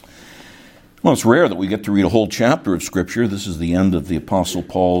Well, it's rare that we get to read a whole chapter of Scripture. This is the end of the Apostle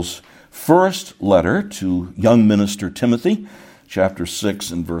Paul's first letter to young minister Timothy, chapter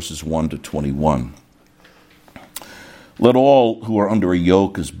 6 and verses 1 to 21. Let all who are under a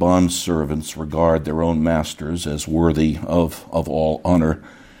yoke as bondservants regard their own masters as worthy of all honor,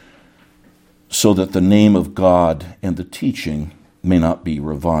 so that the name of God and the teaching may not be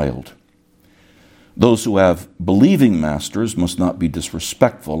reviled. Those who have believing masters must not be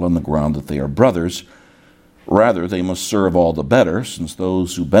disrespectful on the ground that they are brothers. Rather, they must serve all the better, since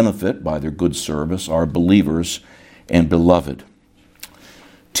those who benefit by their good service are believers and beloved.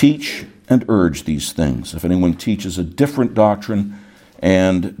 Teach and urge these things. If anyone teaches a different doctrine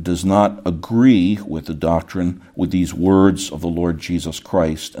and does not agree with the doctrine, with these words of the Lord Jesus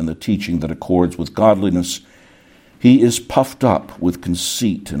Christ and the teaching that accords with godliness, he is puffed up with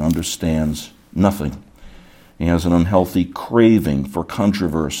conceit and understands nothing. He has an unhealthy craving for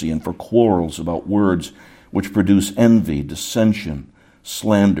controversy and for quarrels about words which produce envy, dissension,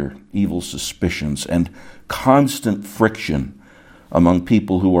 slander, evil suspicions, and constant friction among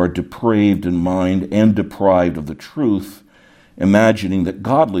people who are depraved in mind and deprived of the truth, imagining that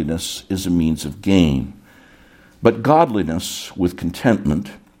godliness is a means of gain. But godliness with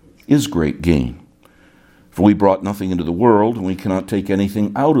contentment is great gain. For we brought nothing into the world, and we cannot take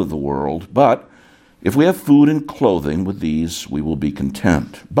anything out of the world. But if we have food and clothing, with these we will be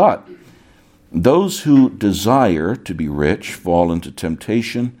content. But those who desire to be rich fall into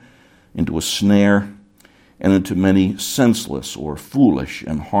temptation, into a snare, and into many senseless or foolish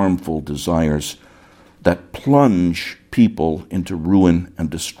and harmful desires that plunge people into ruin and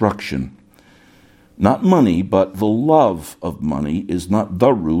destruction. Not money, but the love of money is not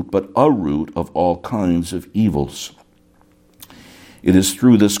the root, but a root of all kinds of evils. It is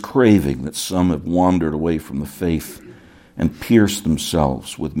through this craving that some have wandered away from the faith and pierced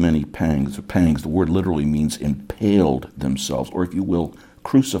themselves with many pangs. Pangs, the word literally means impaled themselves, or if you will,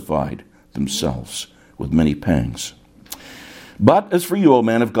 crucified themselves with many pangs. But as for you, O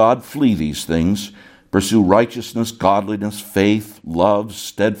man of God, flee these things. Pursue righteousness, godliness, faith, love,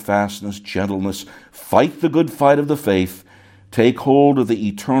 steadfastness, gentleness. Fight the good fight of the faith. Take hold of the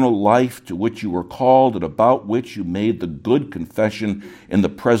eternal life to which you were called and about which you made the good confession in the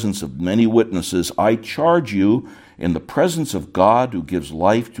presence of many witnesses. I charge you in the presence of God, who gives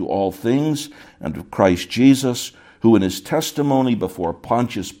life to all things, and of Christ Jesus, who in his testimony before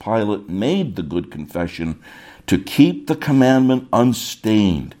Pontius Pilate made the good confession, to keep the commandment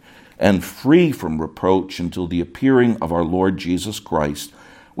unstained and free from reproach until the appearing of our Lord Jesus Christ,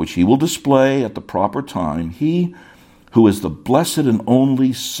 which he will display at the proper time, he who is the blessed and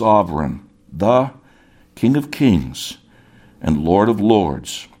only sovereign, the King of kings and Lord of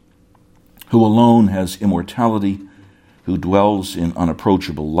lords, who alone has immortality, who dwells in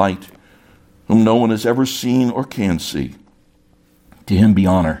unapproachable light, whom no one has ever seen or can see. To him be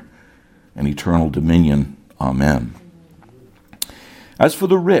honor and eternal dominion. Amen. As for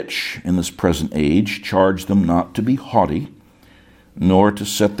the rich in this present age, charge them not to be haughty, nor to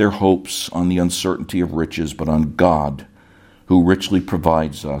set their hopes on the uncertainty of riches, but on God, who richly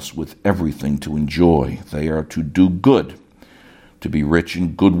provides us with everything to enjoy. They are to do good, to be rich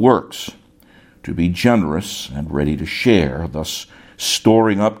in good works, to be generous and ready to share, thus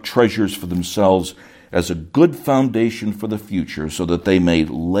storing up treasures for themselves as a good foundation for the future, so that they may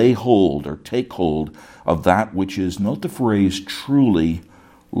lay hold or take hold of that which is, note the phrase, truly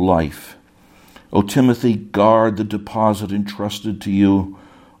life. O Timothy, guard the deposit entrusted to you.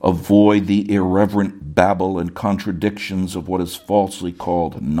 Avoid the irreverent babble and contradictions of what is falsely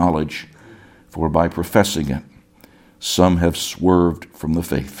called knowledge, for by professing it, some have swerved from the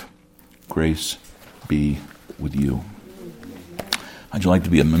faith. Grace be with you. How'd you like to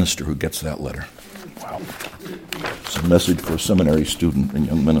be a minister who gets that letter? Wow. It's a message for a seminary student and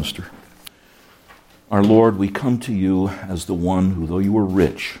young minister. Our Lord, we come to you as the one who, though you were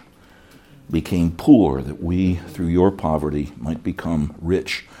rich, became poor, that we, through your poverty, might become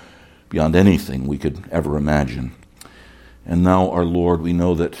rich beyond anything we could ever imagine. And now, our Lord, we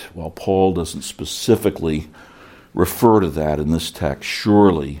know that while Paul doesn't specifically refer to that in this text,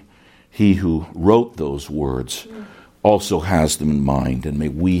 surely he who wrote those words also has them in mind, and may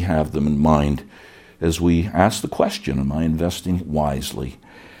we have them in mind as we ask the question, am I investing wisely?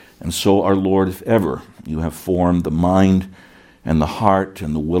 And so, our Lord, if ever you have formed the mind and the heart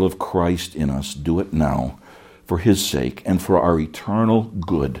and the will of Christ in us, do it now for his sake and for our eternal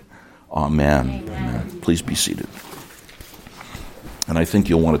good. Amen. Amen. Please be seated. And I think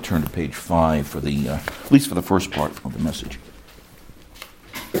you'll want to turn to page 5 for the, at least for the first part of the message.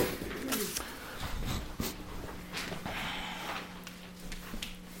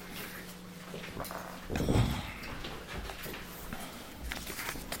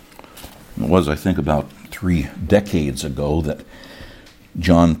 was, I think, about 3 decades ago that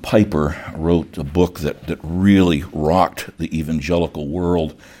John Piper wrote a book that really rocked the evangelical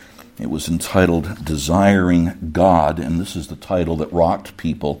world. It was entitled Desiring God, and this is the title that rocked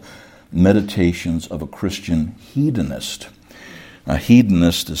people, Meditations of a Christian Hedonist. A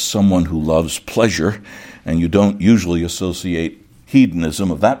hedonist is someone who loves pleasure, and you don't usually associate hedonism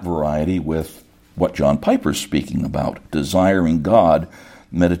of that variety with what John Piper's speaking about, Desiring God,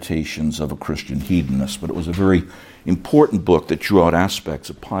 Meditations of a Christian Hedonist. But it was a very important book that drew out aspects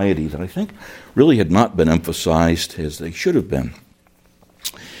of piety that I think really had not been emphasized as they should have been.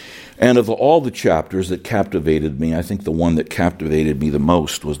 And of all the chapters that captivated me, I think the one that captivated me the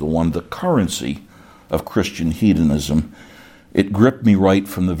most was the one, The Currency of Christian Hedonism. It gripped me right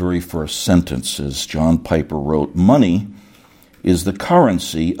from the very first sentence, as John Piper wrote, "Money is the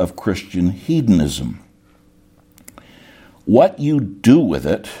currency of Christian hedonism. What you do with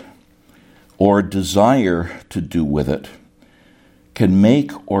it, or desire to do with it, can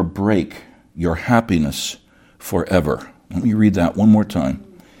make or break your happiness forever." Let me read that one more time.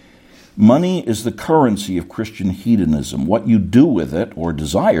 Money is the currency of Christian hedonism. What you do with it, or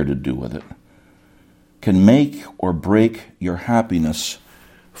desire to do with it, can make or break your happiness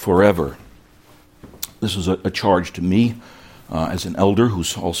forever. This is a charge to me as an elder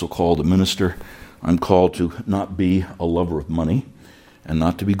who's also called a minister. I'm called to not be a lover of money and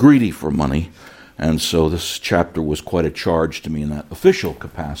not to be greedy for money. And so this chapter was quite a charge to me in that official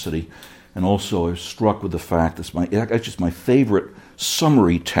capacity. And also I was struck with the fact that's just my favorite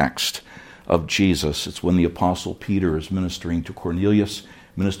summary text of Jesus. It's when the Apostle Peter is ministering to Cornelius,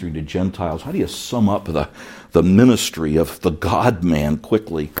 ministering to Gentiles. How do you sum up the ministry of the God-man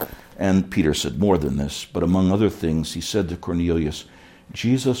quickly? And Peter said more than this, but among other things, he said to Cornelius,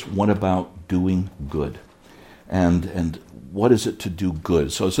 Jesus went about doing good. And what is it to do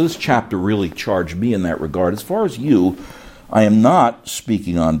good? So this chapter really charged me in that regard. As far as you, I am not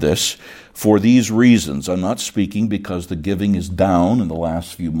speaking on this for these reasons. I'm not speaking because the giving is down in the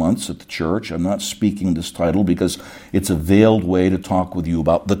last few months at the church. I'm not speaking this title because it's a veiled way to talk with you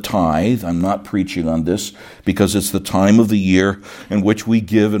about the tithe. I'm not preaching on this because it's the time of the year in which we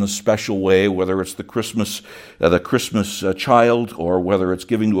give in a special way, whether it's the Christmas child, or whether it's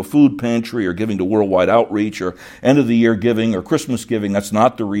giving to a food pantry, or giving to worldwide outreach, or end of the year giving, or Christmas giving. That's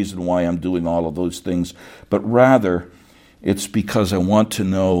not the reason why I'm doing all of those things, but rather it's because I want to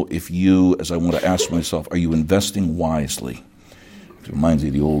know if you, as I want to ask myself, are you investing wisely? It reminds me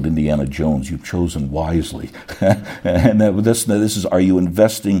of the old Indiana Jones, you've chosen wisely. And this is, are you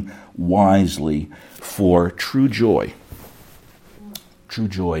investing wisely for true joy? True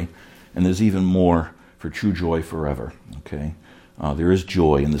joy. And there's even more for true joy forever, okay? There is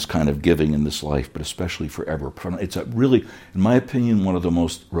joy in this kind of giving in this life, but especially forever. It's really, in my opinion, one of the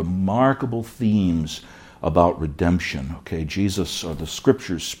most remarkable themes about redemption. Okay, Jesus, the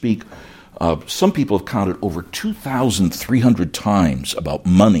scriptures speak, some people have counted over 2,300 times about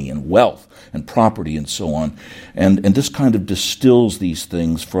money and wealth and property and so on. And this kind of distills these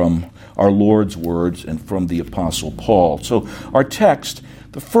things from our Lord's words and from the Apostle Paul. So our text,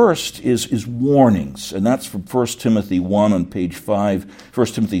 the first is warnings, and that's from 1 Timothy 1 on page 5, 1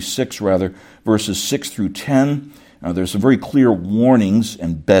 Timothy 6 rather, verses 6 through 10. There's some very clear warnings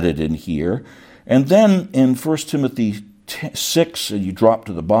embedded in here. And then in 1 Timothy 6, and you drop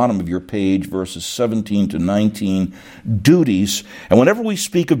to the bottom of your page, verses 17 to 19, duties. And whenever we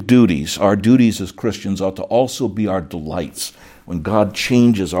speak of duties, our duties as Christians ought to also be our delights. When God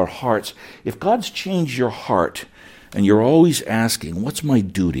changes our hearts, if God's changed your heart, and you're always asking, what's my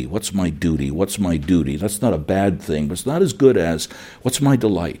duty? What's my duty? What's my duty? That's not a bad thing, but it's not as good as, what's my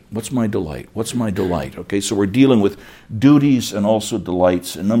delight? What's my delight? What's my delight? Okay, so we're dealing with duties and also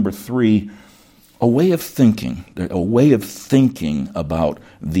delights. And number 3, a way of thinking about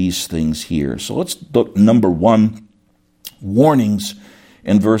these things here. So let's look, number 1, warnings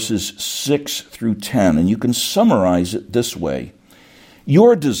in verses 6 through 10. And you can summarize it this way.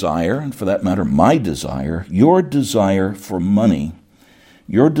 Your desire, and for that matter, my desire, your desire for money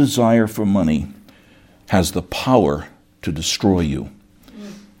has the power to destroy you.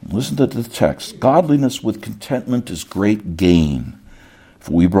 Listen to the text. Godliness with contentment is great gain.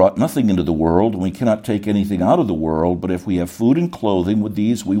 For we brought nothing into the world, and we cannot take anything out of the world, but if we have food and clothing, with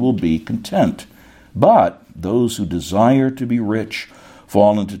these we will be content. But those who desire to be rich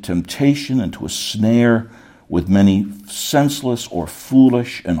fall into temptation, into a snare, with many senseless or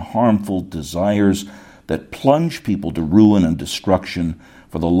foolish and harmful desires that plunge people to ruin and destruction.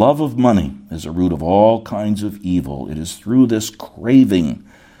 For the love of money is a root of all kinds of evil. It is through this craving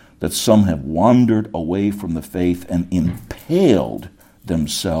that some have wandered away from the faith and impaled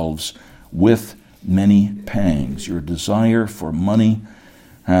themselves with many pangs. Your desire for money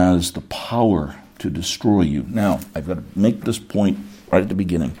has the power to destroy you. Now, I've got to make this point right at the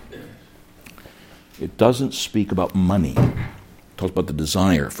beginning. It doesn't speak about money. It talks about the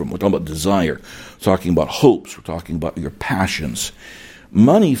desire. We're talking about desire. We're talking about hopes. We're talking about your passions.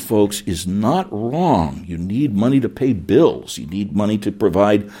 Money, folks, is not wrong. You need money to pay bills. You need money to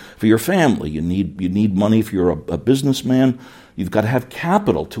provide for your family. You need money if you're a businessman. You've got to have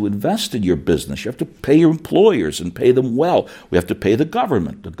capital to invest in your business. You have to pay your employers and pay them well. We have to pay the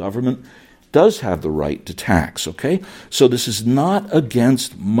government. The government does have the right to tax, okay? So this is not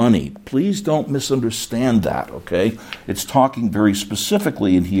against money. Please don't misunderstand that, okay? It's talking very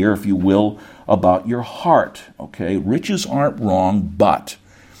specifically in here, if you will, about your heart, okay? Riches aren't wrong, but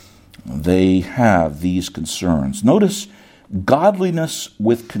they have these concerns. Notice, godliness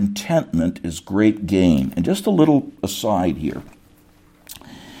with contentment is great gain. And just a little aside here.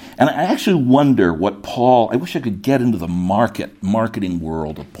 And I actually wonder what I wish I could get into the marketing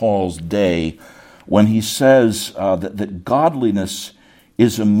world of Paul's day when he says that godliness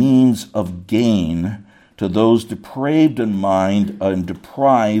is a means of gain to those depraved in mind and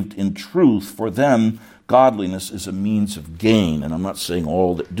deprived in truth. For them, godliness is a means of gain. And I'm not saying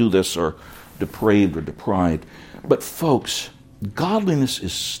all that do this are depraved or deprived. But folks, godliness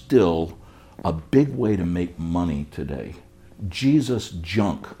is still a big way to make money today. Jesus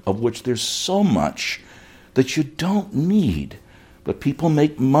junk, of which there's so much that you don't need, but people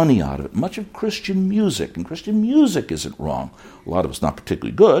make money out of it. Much of Christian music, and Christian music isn't wrong. A lot of it's not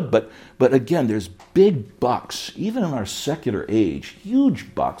particularly good, but again, there's big bucks, even in our secular age,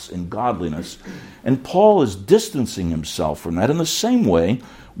 huge bucks in godliness, and Paul is distancing himself from that. In the same way,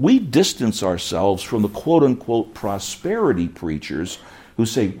 we distance ourselves from the quote-unquote prosperity preachers who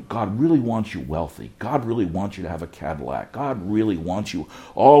say, God really wants you wealthy. God really wants you to have a Cadillac. God really wants you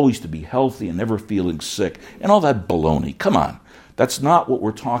always to be healthy and never feeling sick, and all that baloney. Come on. That's not what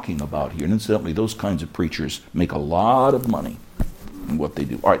we're talking about here. And incidentally, those kinds of preachers make a lot of money in what they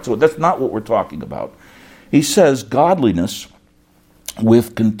do. All right, so that's not what we're talking about. He says godliness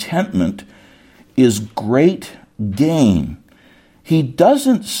with contentment is great gain. He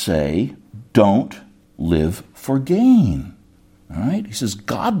doesn't say don't live for gain. All right? He says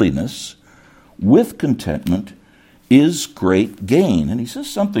godliness with contentment is great gain. And he says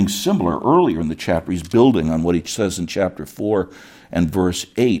something similar earlier in the chapter. He's building on what he says in chapter 4 and verse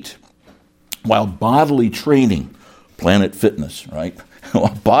 8. While bodily training, Planet Fitness, right?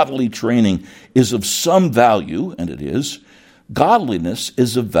 While bodily training is of some value, and it is, godliness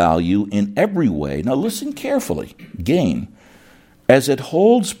is of value in every way. Now listen carefully. Gain. As it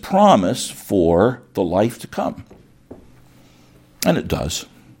holds promise for the life to come. And it does.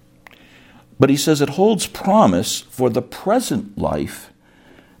 But he says it holds promise for the present life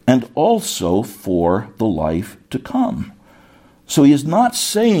and also for the life to come. So he is not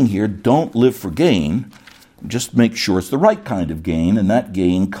saying here, don't live for gain. Just make sure it's the right kind of gain, and that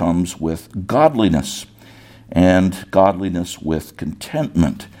gain comes with godliness, and godliness with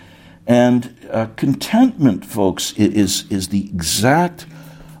contentment. And contentment, folks, is the exact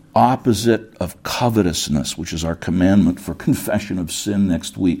opposite of covetousness, which is our commandment for confession of sin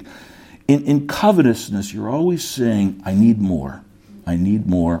next week. In covetousness, you're always saying, I need more. I need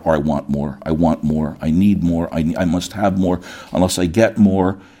more, or I want more. I want more. I need more. I must have more. Unless I get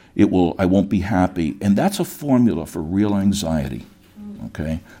more, I won't be happy. And that's a formula for real anxiety.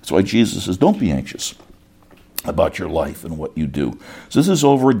 Okay? That's why Jesus says, don't be anxious about your life and what you do. So this is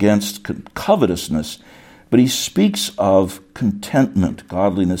over against covetousness, but he speaks of contentment.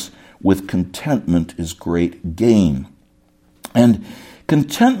 Godliness with contentment is great gain. And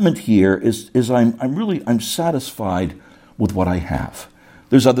contentment here is I'm satisfied with what I have.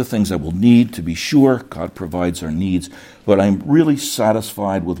 There's other things I will need, to be sure. God provides our needs, but I'm really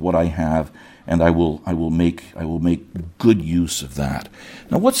satisfied with what I have, and I will make good use of that.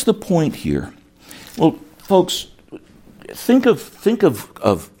 Now, what's the point here? Well, folks, think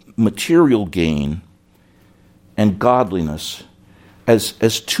of material gain and godliness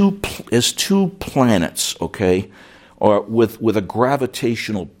as two planets, okay, or with a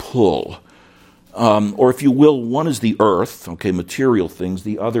gravitational pull. Or if you will, one is the earth, okay, material things,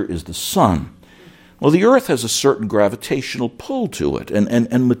 the other is the sun. Well, the earth has a certain gravitational pull to it,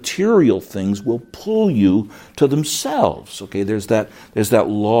 and material things will pull you to themselves, okay? There's that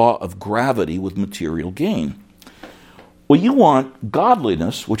law of gravity with material gain. Well, you want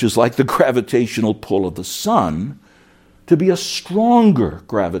godliness, which is like the gravitational pull of the sun, to be a stronger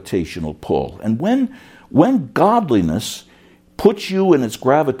gravitational pull. And when godliness puts you in its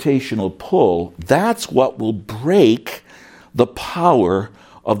gravitational pull, that's what will break the power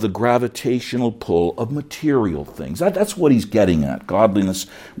of the gravitational pull of material things. That's what he's getting at. Godliness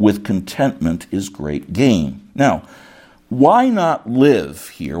with contentment is great gain. Now, why not live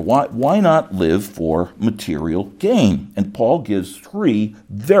here? Why not live for material gain? And Paul gives 3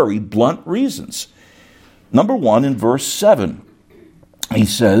 very blunt reasons. Number 1, in verse 7, he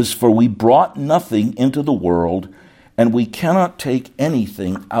says, "For we brought nothing into the world, and we cannot take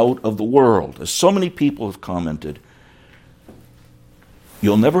anything out of the world." As so many people have commented,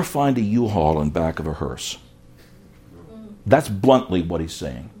 you'll never find a U-Haul in back of a hearse. That's bluntly what he's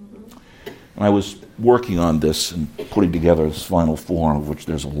saying. And I was working on this and putting together this final form, of which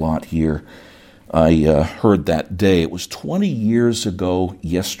there's a lot here. I heard that day. It was 20 years ago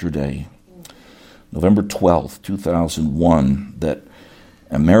yesterday, November 12th, 2001, that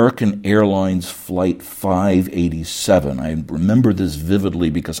American Airlines Flight 587, I remember this vividly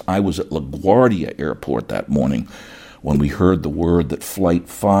because I was at LaGuardia Airport that morning when we heard the word that Flight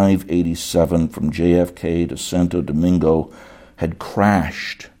 587 from JFK to Santo Domingo had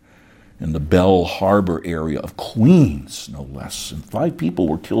crashed in the Bell Harbor area of Queens, no less. And 5 people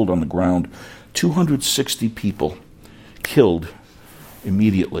were killed on the ground, 260 people killed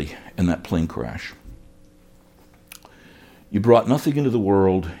immediately in that plane crash. You brought nothing into the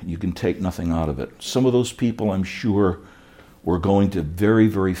world, you can take nothing out of it. Some of those people, I'm sure, were going to very,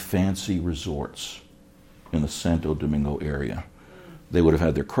 very fancy resorts in the Santo Domingo area. They would have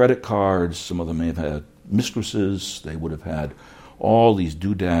had their credit cards, some of them may have had mistresses, they would have had all these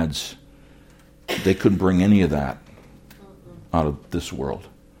doodads. They couldn't bring any of that out of this world.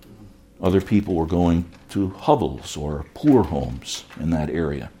 Other people were going to hovels or poor homes in that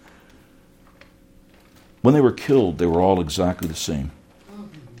area. When they were killed, they were all exactly the same.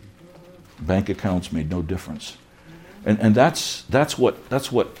 Bank accounts made no difference. And that's what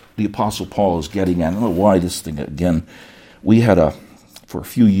the Apostle Paul is getting at. I don't know why this thing, again, we had for a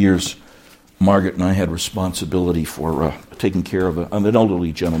few years, Margaret and I had responsibility for taking care of an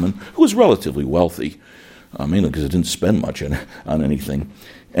elderly gentleman who was relatively wealthy, mainly because it didn't spend much on anything.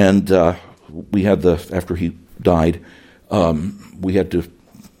 And we had after he died, we had to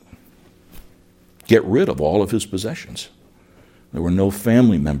get rid of all of his possessions. There were no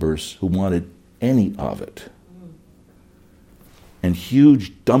family members who wanted any of it. And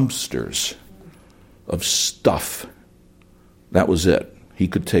huge dumpsters of stuff. That was it. He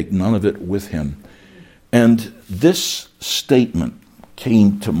could take none of it with him. And this statement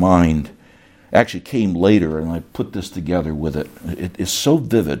came to mind, actually came later, and I put this together with it. It is so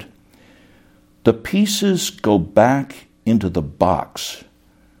vivid. The pieces go back into the box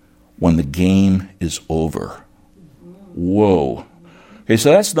when the game is over. Whoa. Okay,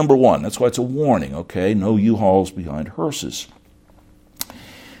 so that's number 1. That's why it's a warning, okay? No U-Hauls behind hearses.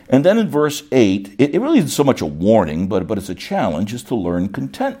 And then in verse 8, it really isn't so much a warning, but it's a challenge, is to learn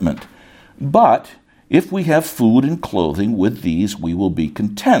contentment. But if we have food and clothing, with these we will be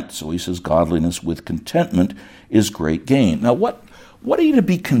content. So he says godliness with contentment is great gain. Now what are you to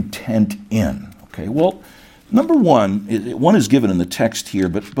be content in? Okay, well, number 1 is given in the text here,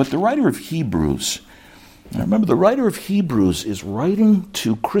 but the writer of Hebrews, now remember the writer of Hebrews is writing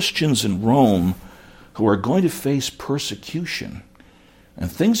to Christians in Rome who are going to face persecution. And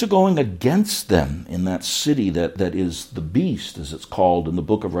things are going against them in that city that is the beast, as it's called in the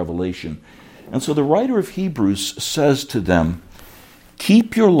book of Revelation. And so the writer of Hebrews says to them,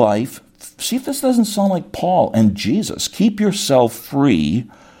 keep your life, see if this doesn't sound like Paul and Jesus, keep yourself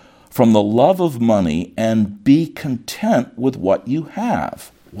free from the love of money and be content with what you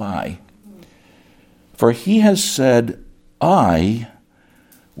have. Why? For he has said, I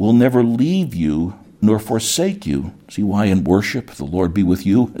will never leave you nor forsake you. See why in worship the Lord be with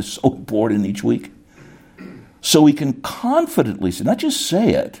you is so important each week? So we can confidently say, not just say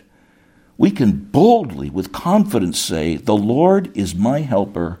it, we can boldly, with confidence say, the Lord is my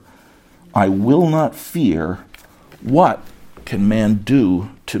helper. I will not fear. What can man do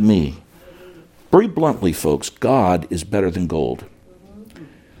to me? Very bluntly, folks, God is better than gold.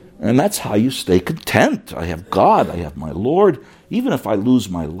 And that's how you stay content. I have God, I have my Lord. Even if I lose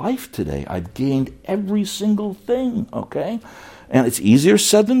my life today, I've gained every single thing, okay? And it's easier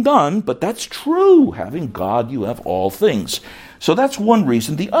said than done, but that's true. Having God, you have all things. So that's one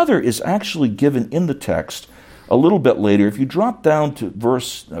reason. The other is actually given in the text a little bit later. If you drop down to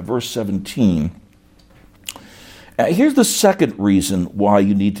verse 17, here's the second reason why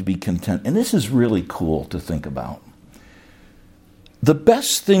you need to be content. And this is really cool to think about. The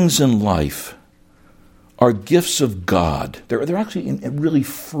best things in life are gifts of God. They're actually really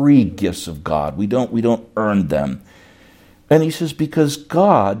free gifts of God. We don't earn them. And he says, because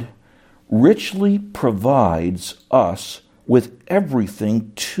God richly provides us with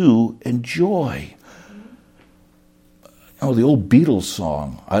everything to enjoy. Oh, the old Beatles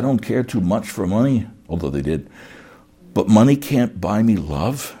song, I don't care too much for money, although they did, but money can't buy me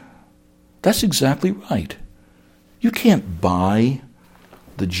love. That's exactly right. You can't buy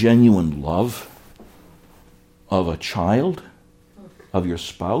the genuine love of a child, of your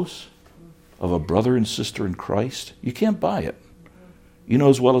spouse, of a brother and sister in Christ. You can't buy it. You know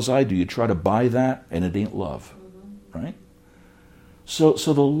as well as I do, you try to buy that and it ain't love, right? So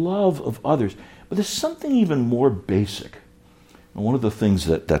the love of others. But there's something even more basic. And one of the things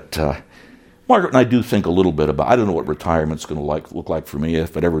that Margaret and I do think a little bit about, I don't know what retirement's going to look like for me,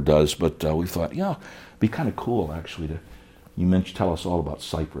 if it ever does, but we thought, it'd be kind of cool actually to tell us all about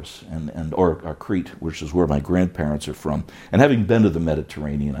Cyprus or Crete, which is where my grandparents are from. And having been to the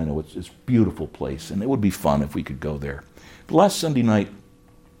Mediterranean, I know it's a beautiful place, and it would be fun if we could go there. But last Sunday night,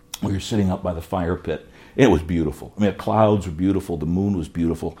 we were sitting up by the fire pit. It was beautiful. I mean, the clouds were beautiful, the moon was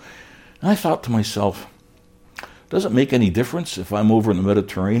beautiful. And I thought to myself, does it make any difference if I'm over in the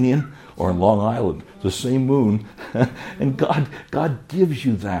Mediterranean or in Long Island? The same moon. And God gives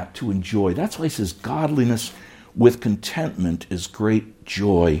you that to enjoy. That's why he says godliness with contentment is great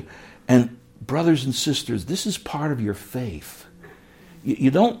joy. And brothers and sisters, this is part of your faith.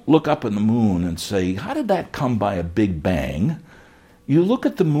 You don't look up at the moon and say, how did that come by a big bang? You look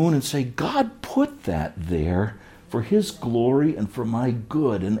at the moon and say, God put that there for his glory and for my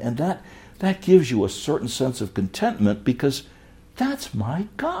good. And that gives you a certain sense of contentment because that's my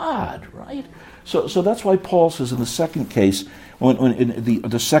God, right? So that's why Paul says in the second case, in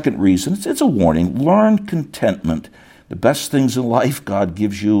the second reason, it's a warning. Learn contentment. The best things in life God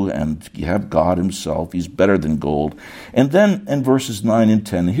gives you, and you have God himself. He's better than gold. And then in verses 9 and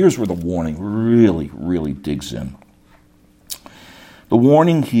 10, here's where the warning really, really digs in. The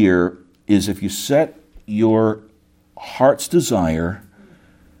warning here is if you set your heart's desire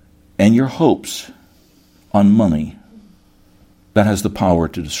and your hopes on money, that has the power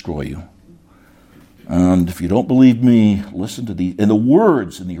to destroy you. And if you don't believe me, listen to these. And the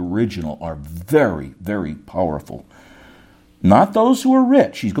words in the original are very, very powerful. Not those who are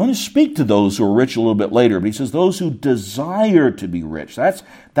rich. He's going to speak to those who are rich a little bit later, but he says those who desire to be rich.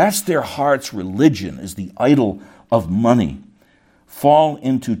 That's their heart's religion, is the idol of money. Fall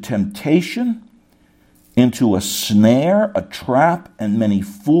into temptation, into a snare, a trap, and many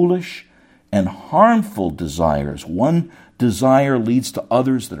foolish and harmful desires. One desire leads to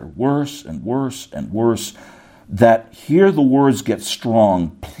others that are worse and worse and worse. That here the words get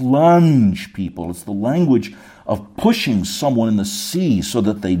strong. Plunge people. It's the language of pushing someone in the sea so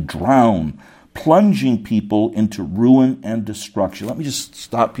that they drown. Plunging people into ruin and destruction. Let me just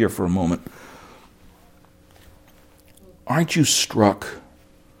stop here for a moment. Aren't you struck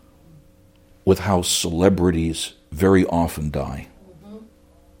with how celebrities very often die?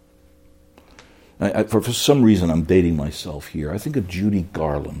 For some reason, I'm dating myself here. I think of Judy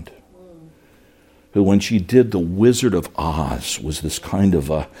Garland, who, when she did The Wizard of Oz, was this kind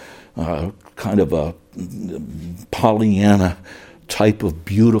of a Pollyanna type of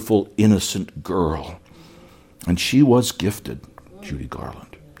beautiful, innocent girl, and she was gifted, Judy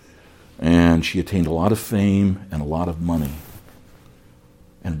Garland, and she attained a lot of fame and a lot of money,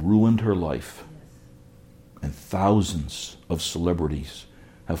 and ruined her life. And thousands of celebrities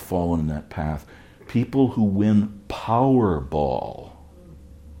have fallen in that path. People who win Powerball,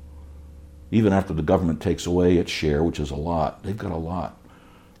 even after the government takes away its share, which is a lot, they've got a lot.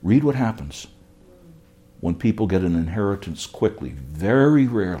 Read what happens when people get an inheritance quickly. Very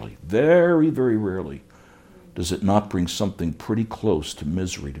rarely, very, very rarely, does it not bring something pretty close to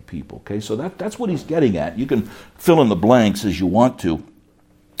misery to people. Okay, so that's what he's getting at. You can fill in the blanks as you want to.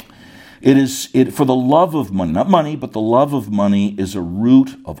 For the love of money, not money, but the love of money is a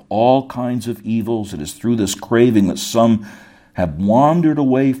root of all kinds of evils. It is through this craving that some have wandered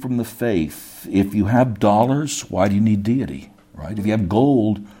away from the faith. If you have dollars, why do you need deity, right? If you have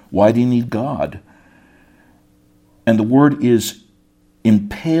gold, why do you need God? And the word is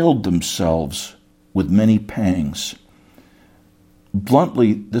impaled themselves with many pangs.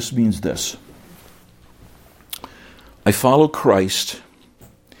 Bluntly, this means this. I follow Christ.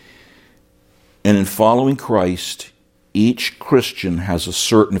 And in following Christ, each Christian has a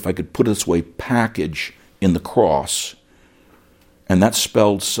certain, if I could put it this way, package in the cross. And that's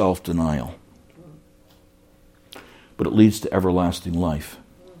spelled self-denial. But it leads to everlasting life.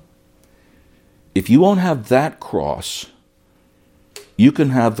 If you won't have that cross, you can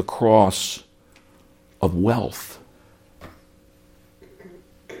have the cross of wealth.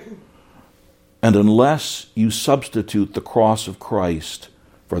 And unless you substitute the cross of Christ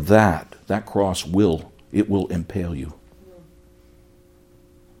for that cross will impale you.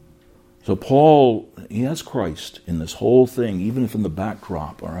 So Paul, he has Christ in this whole thing, even if in the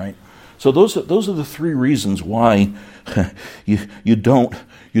backdrop, all right? So those are the three reasons why you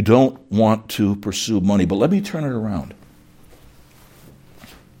don't want to pursue money. But let me turn it around.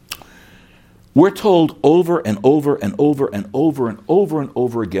 We're told over and over and over and over and over and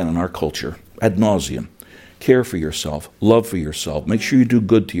over again in our culture, ad nauseum, care for yourself, love for yourself, make sure you do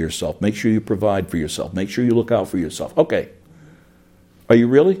good to yourself, make sure you provide for yourself, make sure you look out for yourself. Okay. Are you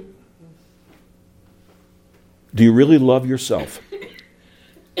really? Do you really love yourself?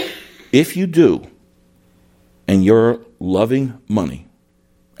 If you do, and you're loving money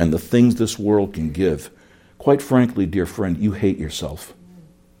and the things this world can give, quite frankly, dear friend, you hate yourself.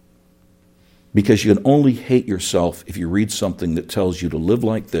 Because you can only hate yourself if you read something that tells you to live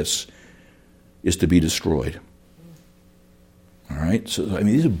like this is to be destroyed. All right? So, I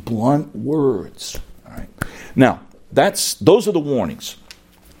mean, these are blunt words. All right? Now, those are the warnings.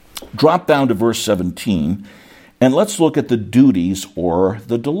 Drop down to verse 17, and let's look at the duties or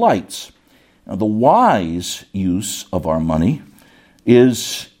the delights. Now, the wise use of our money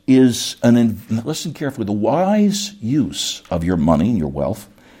listen carefully, the wise use of your money and your wealth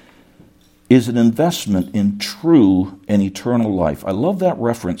is an investment in true and eternal life. I love that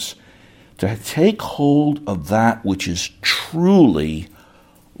reference, to take hold of that which is truly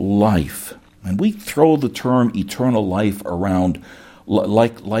life. And we throw the term eternal life around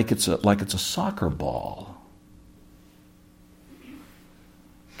like it's a soccer ball.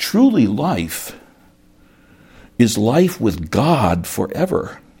 Truly life is life with God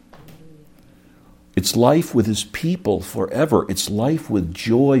forever. It's life with his people forever. It's life with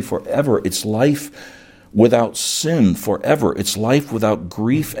joy forever. It's life without sin forever. It's life without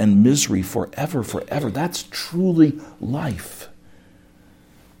grief and misery forever. That's truly life.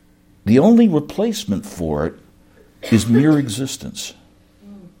 The only replacement for it is mere existence,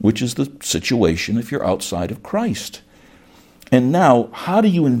 which is the situation if you're outside of Christ. And now, how do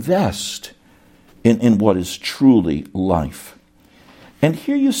you invest in what is truly life? And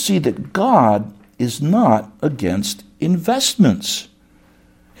here you see that God is not against investments.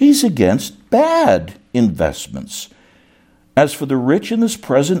 He's against bad investments. As for the rich in this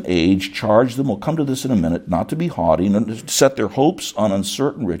present age, charge them, we'll come to this in a minute, not to be haughty and set their hopes on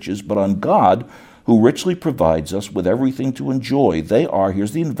uncertain riches, but on God, who richly provides us with everything to enjoy. They are,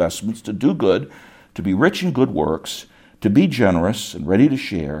 here's the investments, to do good, to be rich in good works, to be generous and ready to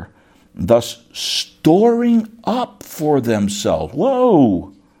share, thus storing up for themselves.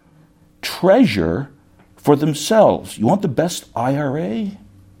 Whoa! Treasure for themselves. You want the best IRA?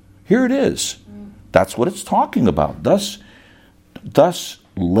 Here it is. That's what it's talking about. Thus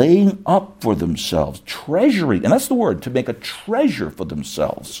laying up for themselves, treasuring, and that's the word, to make a treasure for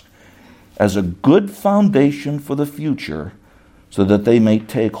themselves as a good foundation for the future, so that they may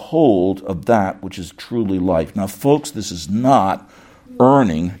take hold of that which is truly life. Now, folks, this is not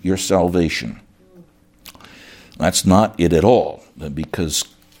earning your salvation. That's not it at all, because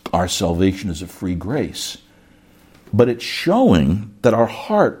our salvation is a free grace. But it's showing that our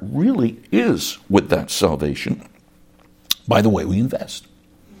heart really is with that salvation by the way we invest.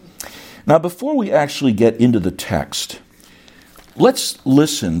 Now, before we actually get into the text, let's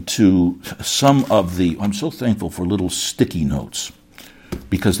listen to some of I'm so thankful for little sticky notes,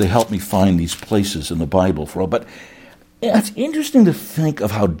 because they help me find these places in the Bible for all. But it's interesting to think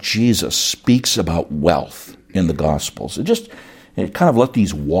of how Jesus speaks about wealth in the Gospels. It kind of let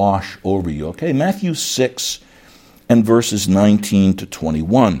these wash over you. Okay, Matthew 6 and verses 19 to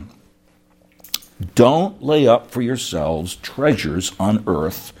 21. Don't lay up for yourselves treasures on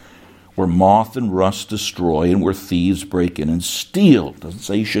earth, where moth and rust destroy and where thieves break in and steal. It doesn't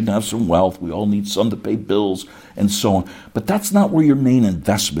say you shouldn't have some wealth. We all need some to pay bills and so on. But that's not where your main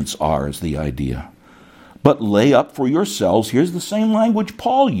investments are, is the idea. But lay up for yourselves, here's the same language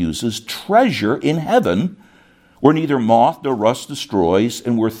Paul uses, treasure in heaven, where neither moth nor rust destroys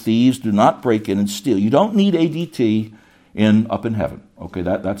and where thieves do not break in and steal. You don't need ADT up in heaven. Okay,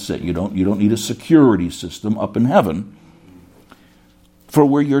 that's it. You don't need a security system up in heaven. For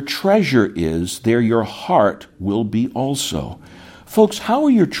where your treasure is, there your heart will be also. Folks, how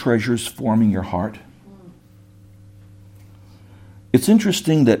are your treasures forming your heart? It's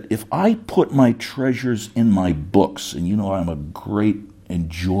interesting that if I put my treasures in my books, and you know I'm a great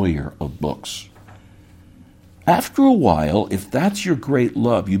enjoyer of books, after a while, if that's your great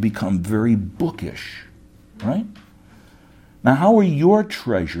love, you become very bookish, right? Now, how are your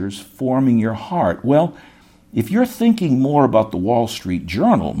treasures forming your heart? Well, if you're thinking more about the Wall Street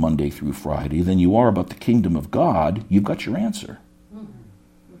Journal Monday through Friday than you are about the kingdom of God, you've got your answer.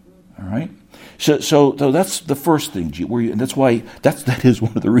 All right? So that's the first thing, and that's why that is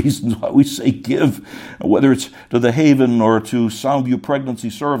one of the reasons why we say give, whether it's to the Haven or to Soundview Pregnancy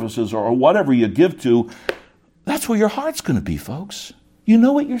Services or whatever you give to. That's where your heart's going to be, folks. You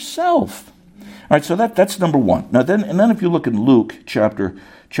know it yourself. All right, so that's number one. Now then if you look in Luke chapter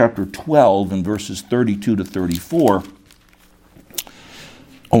 12 and verses 32 to 34.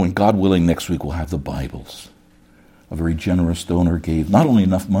 Oh, and God willing, next week we'll have the Bibles. A very generous donor gave not only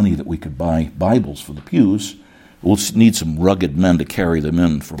enough money that we could buy Bibles for the pews. We'll need some rugged men to carry them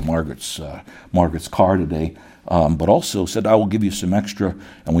in for Margaret's car today. But also said, I will give you some extra,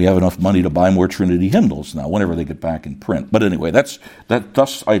 and we have enough money to buy more Trinity hymnals now, whenever they get back in print. But anyway, thus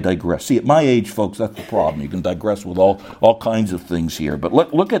I digress. See, at my age, folks, that's the problem. You can digress with all kinds of things here. But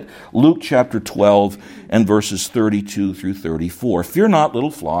look at Luke chapter 12 and verses 32 through 34. Fear not,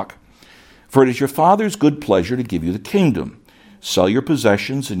 little flock, for it is your Father's good pleasure to give you the kingdom. Sell your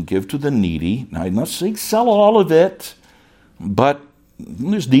possessions and give to the needy. Now, I'm not saying sell all of it, but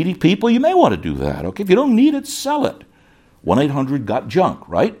there's needy people. You may want to do that. Okay, if you don't need it, sell it. 1-800-GOT-JUNK,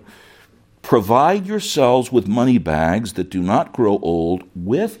 right? Provide yourselves with money bags that do not grow old,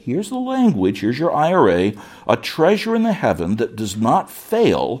 with, here's the language, here's your IRA, a treasure in the heaven that does not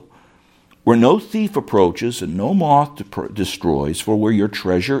fail, where no thief approaches and no moth destroys, for where your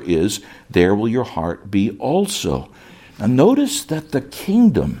treasure is, there will your heart be also. Now notice that the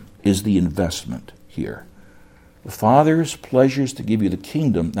kingdom is the investment here. The Father's pleasure is to give you the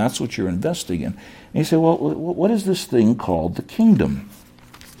kingdom. That's what you're investing in. And you say, well, what is this thing called the kingdom?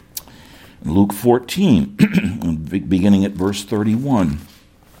 In Luke 14, beginning at verse 31.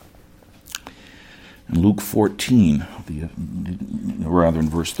 In Luke 14, in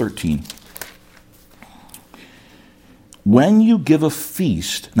verse 13. When you give a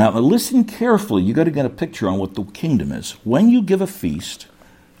feast, now listen carefully, you got to get a picture on what the kingdom is. When you give a feast,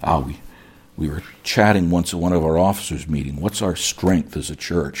 we were chatting once at one of our officers' meeting. What's our strength as a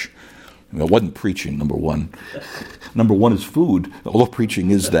church? I wasn't preaching, number one. Number one is food. Although preaching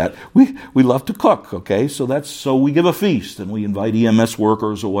is that. We love to cook, okay? So we give a feast, and we invite EMS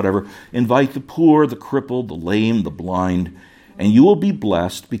workers or whatever. Invite the poor, the crippled, the lame, the blind, and you will be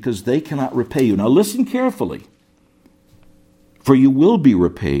blessed because they cannot repay you. Now listen carefully. For you will be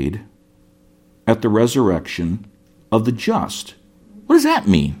repaid at the resurrection of the just. What does that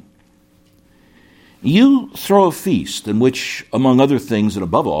mean? You throw a feast in which, among other things, and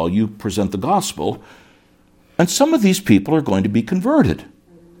above all, you present the gospel, and some of these people are going to be converted.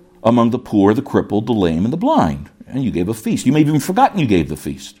 Among the poor, the crippled, the lame, and the blind. And you gave a feast. You may have even forgotten you gave the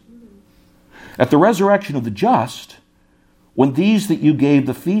feast. At the resurrection of the just, when these that you gave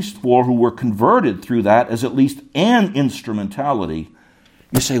the feast for who were converted through that as at least an instrumentality,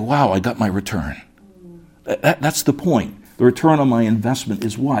 you say, wow, I got my return. That's the point. The return on my investment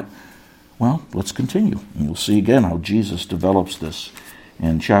is what? Well, let's continue. And you'll see again how Jesus develops this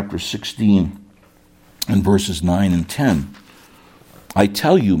in chapter 16 and verses 9 and 10. I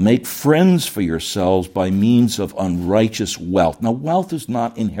tell you, make friends for yourselves by means of unrighteous wealth. Now, wealth is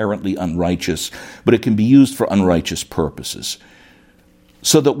not inherently unrighteous, but it can be used for unrighteous purposes.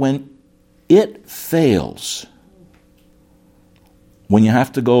 So that when it fails, when you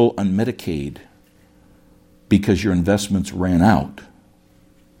have to go on Medicaid because your investments ran out,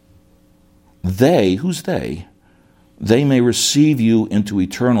 who's they? They may receive you into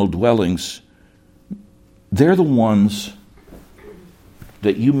eternal dwellings. They're the ones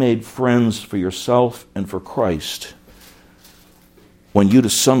that you made friends for yourself and for Christ when you, to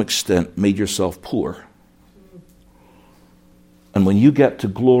some extent, made yourself poor. And when you get to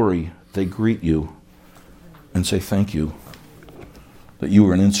glory, they greet you and say, thank you, that you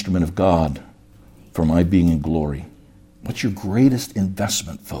were an instrument of God for my being in glory. What's your greatest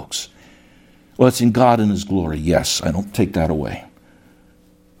investment, folks? Well, it's in God and His glory. Yes, I don't take that away.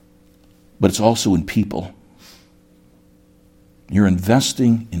 But it's also in people. You're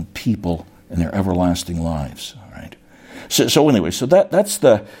investing in people and their everlasting lives. All right. So anyway, that's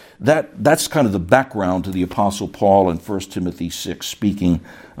kind of the background to the Apostle Paul in 1 Timothy 6, speaking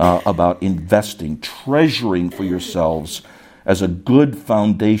about investing, treasuring for yourselves as a good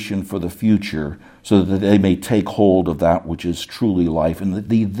foundation for the future, so that they may take hold of that which is truly life. And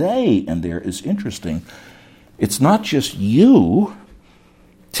the they in there is interesting. It's not just you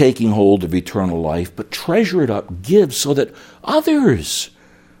taking hold of eternal life, but treasure it up, give, so that others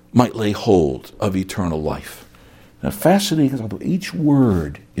might lay hold of eternal life. Now, fascinating, each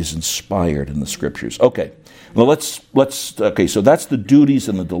word is inspired in the Scriptures. Okay, well, so that's the duties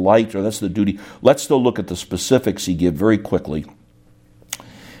and the delight, or that's the duty. Let's still look at the specifics he gives very quickly.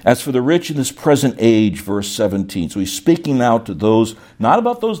 As for the rich in this present age, verse 17. So he's speaking now to those, not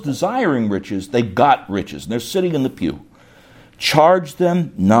about those desiring riches. They got riches, and they're sitting in the pew. Charge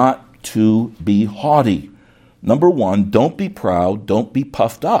them not to be haughty. Number one, don't be proud, don't be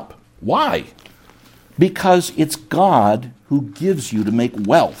puffed up. Why? Because it's God who gives you to make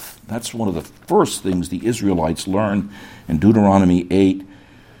wealth. That's one of the first things the Israelites learned in Deuteronomy 8.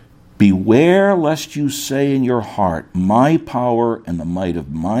 Beware lest you say in your heart, my power and the might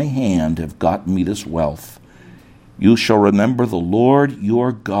of my hand have gotten me this wealth. You shall remember the Lord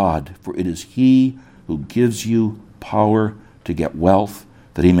your God, for it is he who gives you power to get wealth,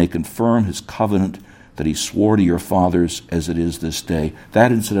 that he may confirm his covenant that he swore to your fathers as it is this day.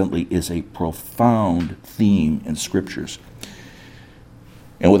 That, incidentally, is a profound theme in Scriptures.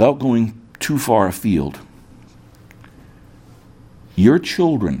 And without going too far afield, your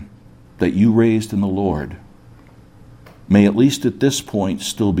children that you raised in the Lord may, at least at this point,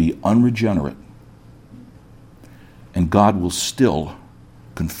 still be unregenerate, and God will still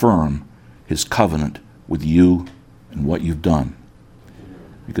confirm his covenant with you and what you've done.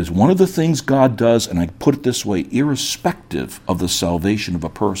 Because one of the things God does, and I put it this way, irrespective of the salvation of a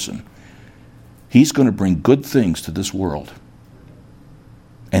person, he's going to bring good things to this world.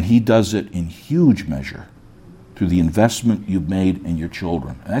 And he does it in huge measure through the investment you've made in your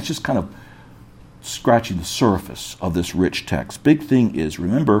children. And that's just kind of scratching the surface of this rich text. Big thing is,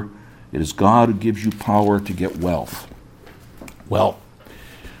 remember, it is God who gives you power to get wealth. Well,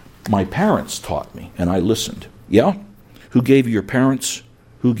 my parents taught me, and I listened. Yeah? Who gave you your parents?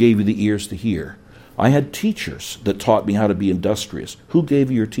 Who gave you the ears to hear? I had teachers that taught me how to be industrious. Who gave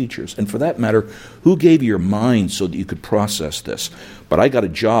you your teachers? And for that matter, who gave you your mind so that you could process this? But I got a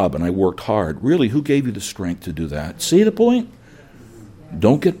job and I worked hard. Really, who gave you the strength to do that? See the point?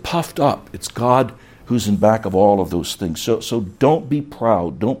 Don't get puffed up. It's God who's in back of all of those things. So don't be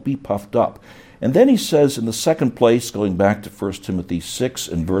proud. Don't be puffed up. And then he says in the second place, going back to 1 Timothy 6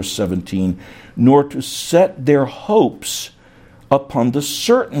 and verse 17, nor to set their hopes upon the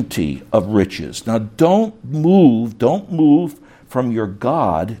certainty of riches. Now don't move from your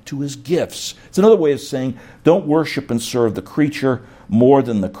God to his gifts. It's another way of saying don't worship and serve the creature more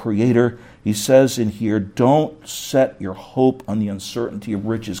than the Creator. He says in here, don't set your hope on the uncertainty of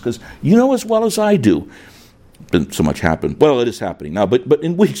riches, because you know as well as I do, didn't so much happen. Well, it is happening now, but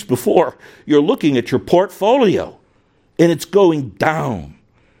in weeks before, you're looking at your portfolio, and it's going down.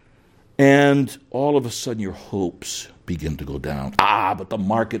 And all of a sudden, your hopes begin to go down. But the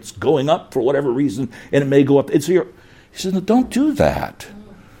market's going up for whatever reason, and it may go up. He says, no, don't do that.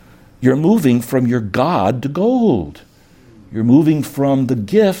 You're moving from your God to gold. You're moving from the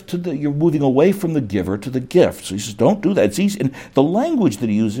gift you're moving away from the giver to the gift. So he says, don't do that. It's easy. And the language that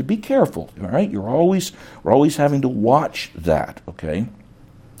he uses, be careful. All right? We're always having to watch that. Okay?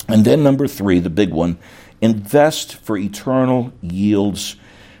 And then number 3, the big one, invest for eternal yields.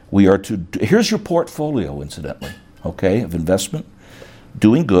 Here's your portfolio, incidentally, okay, of investment.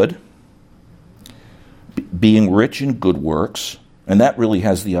 Doing good, being rich in good works, and that really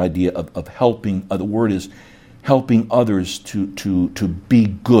has the idea of helping. The word is helping others to be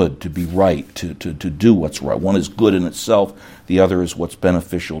good, to be right, to do what's right. One is good in itself, the other is what's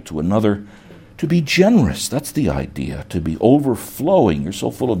beneficial to another. To be generous, that's the idea, to be overflowing. You're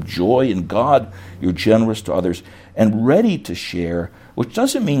so full of joy in God, you're generous to others, and ready to share, which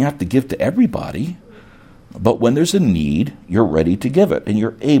doesn't mean you have to give to everybody, but when there's a need, you're ready to give it, and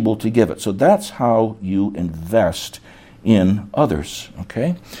you're able to give it. So that's how you invest in others,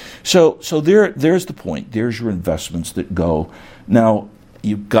 okay? So there's the point. There's your investments that go. Now,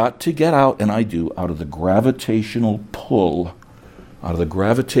 you've got to get out, and I do, out of the gravitational pull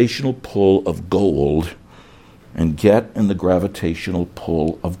of gold, and get in the gravitational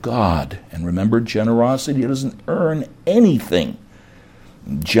pull of God. And remember, generosity doesn't earn anything.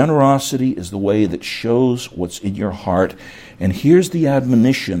 Generosity is the way that shows what's in your heart. And here's the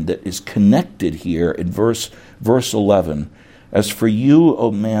admonition that is connected here in verse 11. As for you, O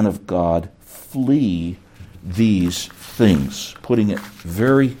man of God, flee these things. Putting it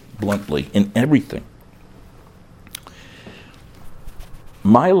very bluntly, in everything.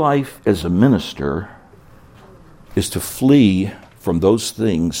 My life as a minister is to flee from those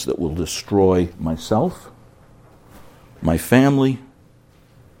things that will destroy myself, my family,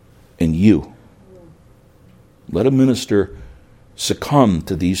 and you. Let a minister succumb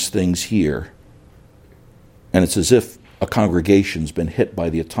to these things here, and it's as if a congregation's been hit by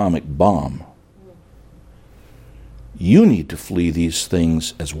the atomic bomb. You need to flee these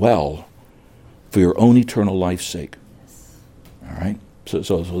things as well for your own eternal life's sake. All right? So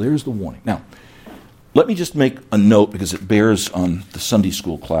there's the warning. Now, Let me just make a note because it bears on the Sunday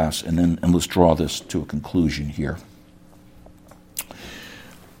school class, and let's draw this to a conclusion here.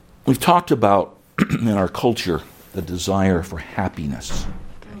 We've talked about in our culture the desire for happiness.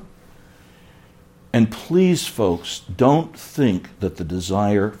 Okay? And please, folks, don't think that the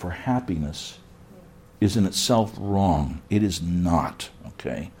desire for happiness is in itself wrong. It is not,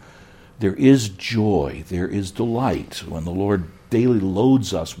 okay? There is joy, there is delight when the Lord daily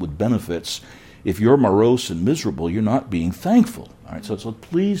loads us with benefits. If you're morose and miserable, you're not being thankful. All right? So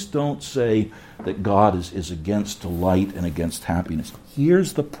please don't say that God is against delight and against happiness.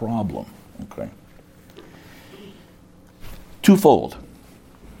 Here's the problem, okay? Twofold.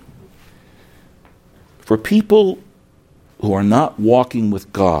 For people who are not walking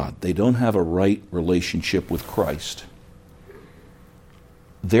with God, they don't have a right relationship with Christ,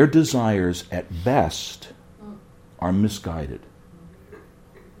 their desires at best are misguided.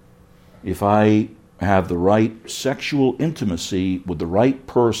 If I have the right sexual intimacy with the right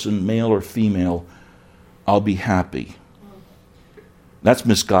person, male or female, I'll be happy. That's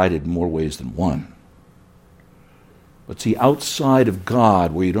misguided in more ways than one. But see, outside of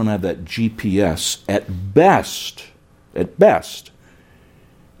God, where you don't have that GPS, at best,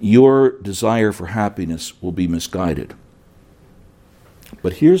 your desire for happiness will be misguided.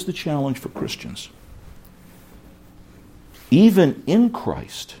 But here's the challenge for Christians. Even in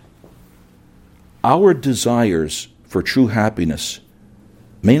Christ, our desires for true happiness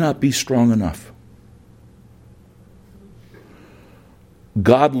may not be strong enough.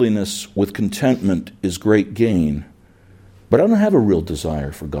 Godliness with contentment is great gain, but I don't have a real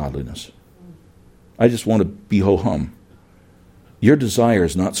desire for godliness. I just want to be ho-hum. Your desire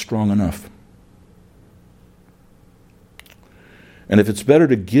is not strong enough. And if it's better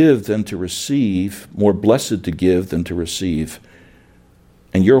to give than to receive, more blessed to give than to receive,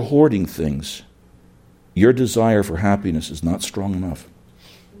 and you're hoarding things, your desire for happiness is not strong enough.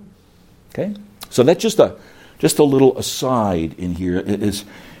 Okay? So that's just a little aside in here. It is,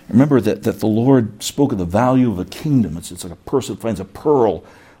 remember that the Lord spoke of the value of a kingdom. It's like a person finds a pearl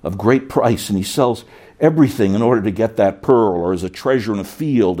of great price, and he sells everything in order to get that pearl, or as a treasure in a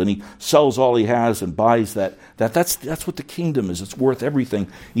field, and he sells all he has and buys that. That's what the kingdom is. It's worth everything.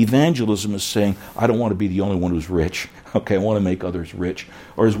 Evangelism is saying, I don't want to be the only one who's rich. Okay, I want to make others rich.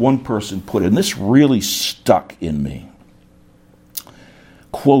 Or as one person put it, and this really stuck in me,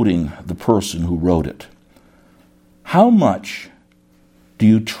 quoting the person who wrote it, how much do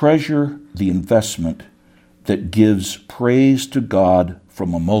you treasure the investment that gives praise to God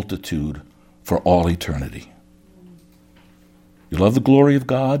from a multitude for all eternity? You love the glory of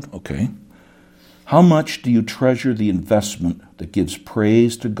God? Okay. How much do you treasure the investment that gives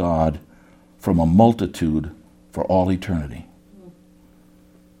praise to God from a multitude for all eternity?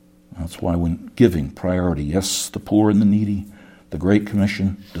 That's why when giving, priority. Yes, the poor and the needy, the Great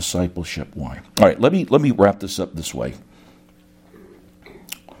Commission, discipleship. Why? All right, let me wrap this up this way.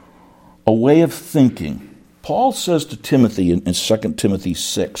 A way of thinking. Paul says to Timothy in 2 Timothy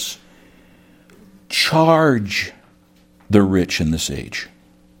 6, charge the rich in this age.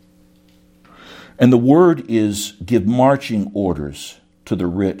 And the word is give marching orders to the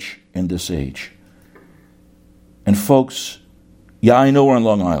rich in this age. And folks, yeah, I know we're on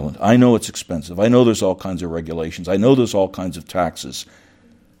Long Island. I know it's expensive. I know there's all kinds of regulations. I know there's all kinds of taxes.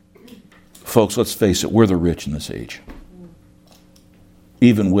 Folks, let's face it, we're the rich in this age.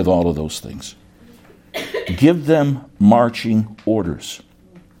 Even with all of those things. Give them marching orders.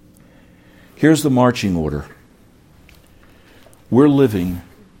 Here's the marching order. We're living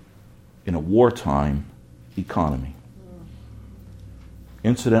in a wartime economy.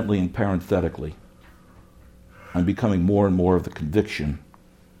 Incidentally and parenthetically, I'm becoming more and more of the conviction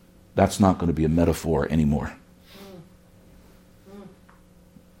that's not going to be a metaphor anymore.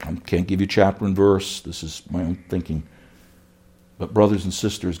 I can't give you chapter and verse. This is my own thinking. But brothers and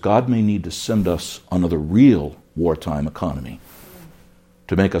sisters, God may need to send us another real wartime economy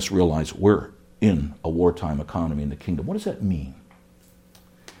to make us realize we're in a wartime economy in the kingdom. What does that mean?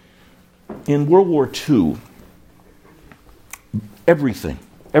 In World War II, everything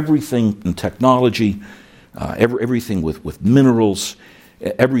in technology, everything with minerals,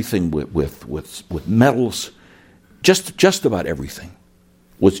 everything with metals, just about everything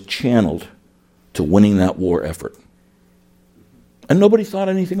was channeled to winning that war effort. And nobody thought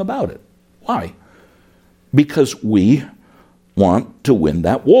anything about it. Why? Because we want to win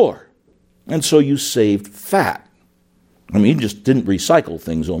that war. And so you saved fat. I mean, you just didn't recycle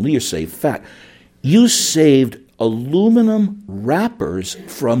things only, you saved fat. You saved aluminum wrappers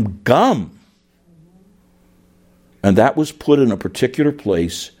from gum. And that was put in a particular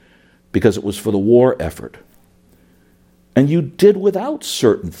place because it was for the war effort. And you did without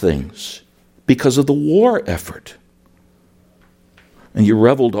certain things because of the war effort. And you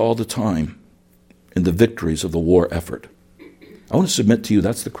reveled all the time in the victories of the war effort. I want to submit to you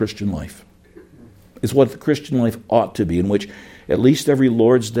that's the Christian life. It's what the Christian life ought to be, in which at least every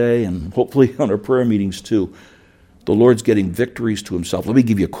Lord's Day, and hopefully on our prayer meetings too, the Lord's getting victories to himself. Let me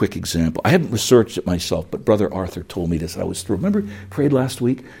give you a quick example. I haven't researched it myself, but Brother Arthur told me this. I was through. Remember, prayed last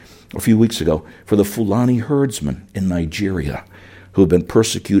week, or a few weeks ago, for the Fulani herdsmen in Nigeria who have been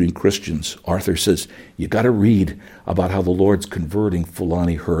persecuting Christians. Arthur says, you got to read about how the Lord's converting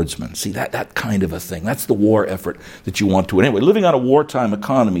Fulani herdsmen. See, that kind of a thing. That's the war effort that you want to. Anyway, living on a wartime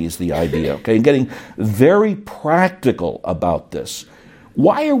economy is the idea, okay? And getting very practical about this.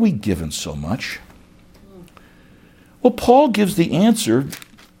 Why are we given so much? Well, Paul gives the answer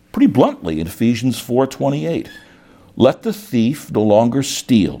pretty bluntly in Ephesians 4:28. Let the thief no longer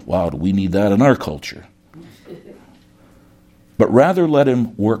steal. Wow, do we need that in our culture? But rather let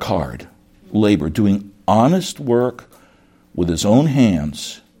him work hard, labor, doing honest work with his own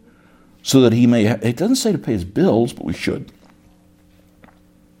hands, so that he may have, it doesn't say to pay his bills, but we should,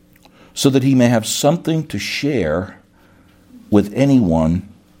 so that he may have something to share with anyone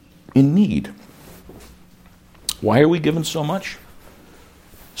in need. Why are we given so much?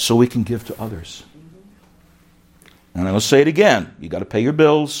 So we can give to others. And I'm going to say it again. You got to pay your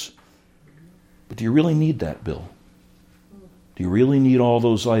bills, but do you really need that bill? Do you really need all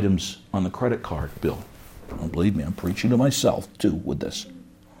those items on the credit card bill? Don't believe me, I'm preaching to myself too with this.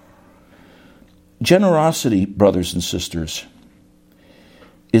 Generosity, brothers and sisters,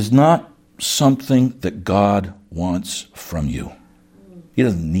 is not something that God wants from you. He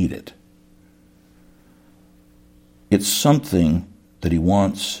doesn't need it. It's something that he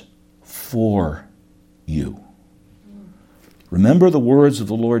wants for you. Remember the words of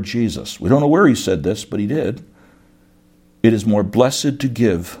the Lord Jesus. We don't know where he said this, but he did. It is more blessed to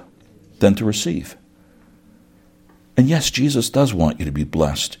give than to receive. And yes, Jesus does want you to be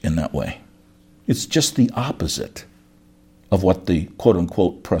blessed in that way. It's just the opposite of what the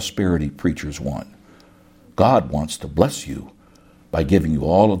quote-unquote prosperity preachers want. God wants to bless you by giving you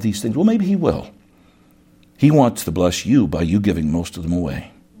all of these things. Well, maybe he will. He wants to bless you by you giving most of them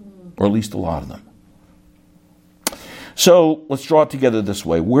away, or at least a lot of them. So let's draw it together this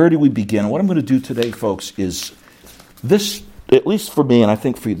way. Where do we begin? What I'm going to do today, folks, is this, at least for me, and I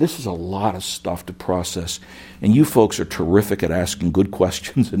think for you, this is a lot of stuff to process. And you folks are terrific at asking good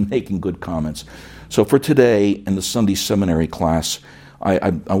questions and making good comments. So for today, in the Sunday seminary class,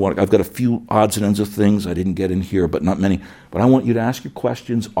 I've got a few odds and ends of things I didn't get in here, but not many. But I want you to ask your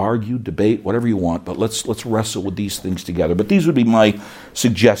questions, argue, debate, whatever you want. But let's wrestle with these things together. But these would be my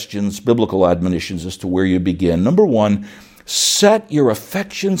suggestions, biblical admonitions as to where you begin. Number one, set your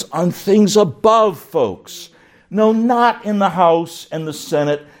affections on things above, folks. No, not in the House and the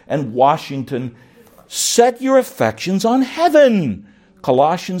Senate and Washington. Set your affections on heaven.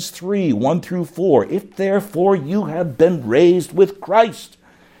 Colossians 3, 1 through 4. If therefore you have been raised with Christ,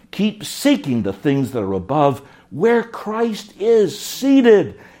 keep seeking the things that are above, where Christ is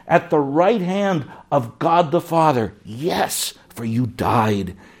seated at the right hand of God the Father. Yes, for you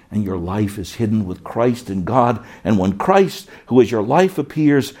died, and your life is hidden with Christ in God. And when Christ, who is your life,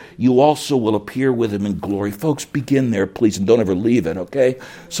 appears, you also will appear with him in glory. Folks, begin there, please, and don't ever leave it, okay?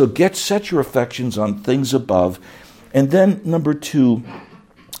 So set your affections on things above. And then, number two,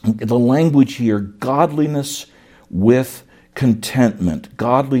 the language here, godliness with contentment.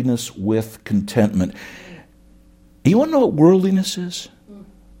 Godliness with contentment. You want to know what worldliness is?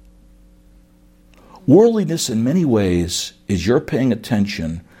 Worldliness, in many ways, is you're paying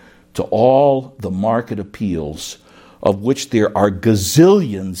attention to all the market appeals, of which there are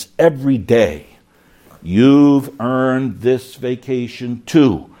gazillions every day. You've earned this vacation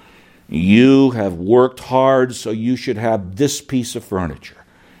too. You have worked hard, so you should have this piece of furniture.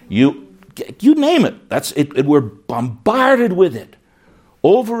 You name it. That's it. We're bombarded with it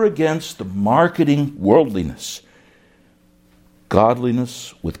over against the marketing worldliness.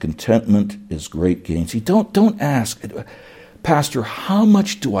 Godliness with contentment is great gain. See, don't ask, Pastor, how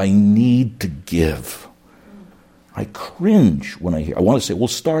much do I need to give? I cringe when I hear. I want to say, well,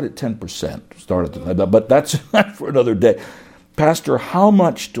 start at 10%. But that's for another day. Pastor, how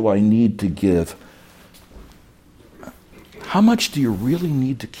much do I need to give? How much do you really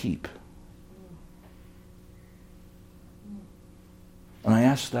need to keep? And I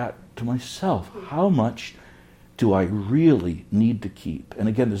ask that to myself. How much do I really need to keep? And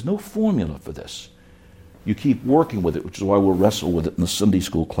again, there's no formula for this. You keep working with it, which is why we'll wrestle with it in the Sunday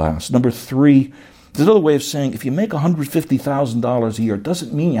school class. Number three, It's another way of saying if you make $150,000 a year, it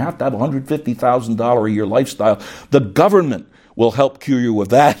doesn't mean you have to have a $150,000 a year lifestyle. The government will help cure you with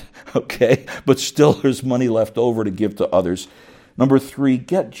that, okay? But still there's money left over to give to others. Number 3,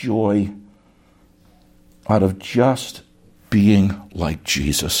 get joy out of just being like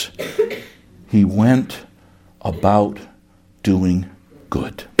Jesus. He went about doing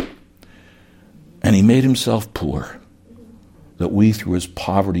good. And he made himself poor, that we through his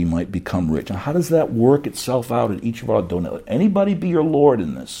poverty might become rich. Now, how does that work itself out in each of our? Don't let anybody be your Lord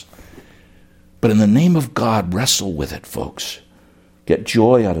in this. But in the name of God, wrestle with it, folks. Get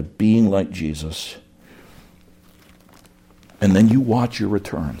joy out of being like Jesus. And then you watch your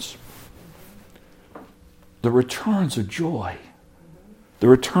returns. The returns are joy. The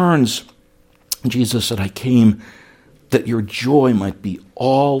returns, Jesus said, I came that your joy might be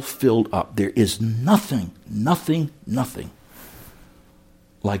all filled up. There is nothing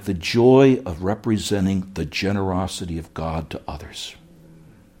like the joy of representing the generosity of God to others.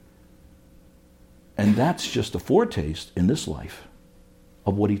 And that's just a foretaste in this life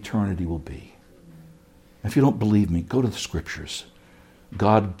of what eternity will be. If you don't believe me, go to the Scriptures.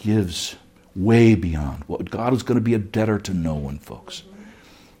 God gives way beyond what God is going to be a debtor to no one, folks.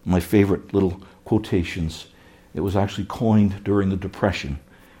 My favorite little quotations, it was actually coined during the Depression.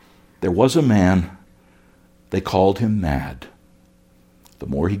 There was a man, they called him mad. The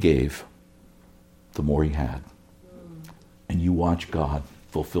more he gave, the more he had. And you watch God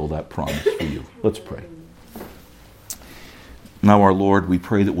fulfill that promise for you. Let's pray. Now, our Lord, we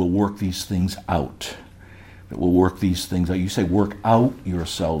pray that we'll work these things out. That we'll work these things out. You say work out your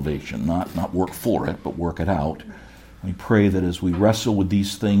salvation, not work for it, but work it out. We pray that as we wrestle with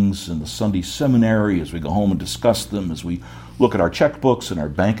these things in the Sunday seminary, as we go home and discuss them, as we look at our checkbooks and our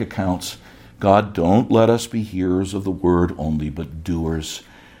bank accounts, God, don't let us be hearers of the word only, but doers.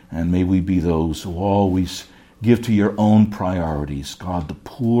 And may we be those who always give to your own priorities. God, the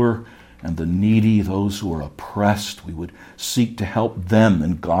poor and the needy, those who are oppressed, we would seek to help them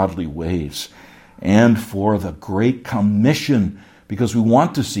in godly ways. And for the Great Commission, because we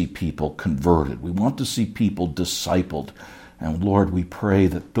want to see people converted. We want to see people discipled. And Lord, we pray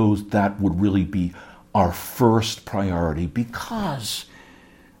that that would really be our first priority, because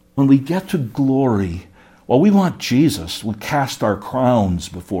when we get to glory, while we want Jesus, we cast our crowns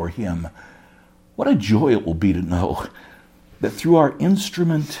before him. What a joy it will be to know that through our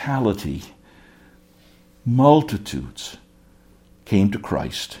instrumentality, multitudes came to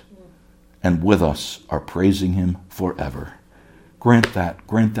Christ and with us are praising him forever. Grant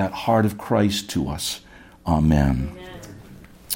that heart of Christ to us. Amen. Amen.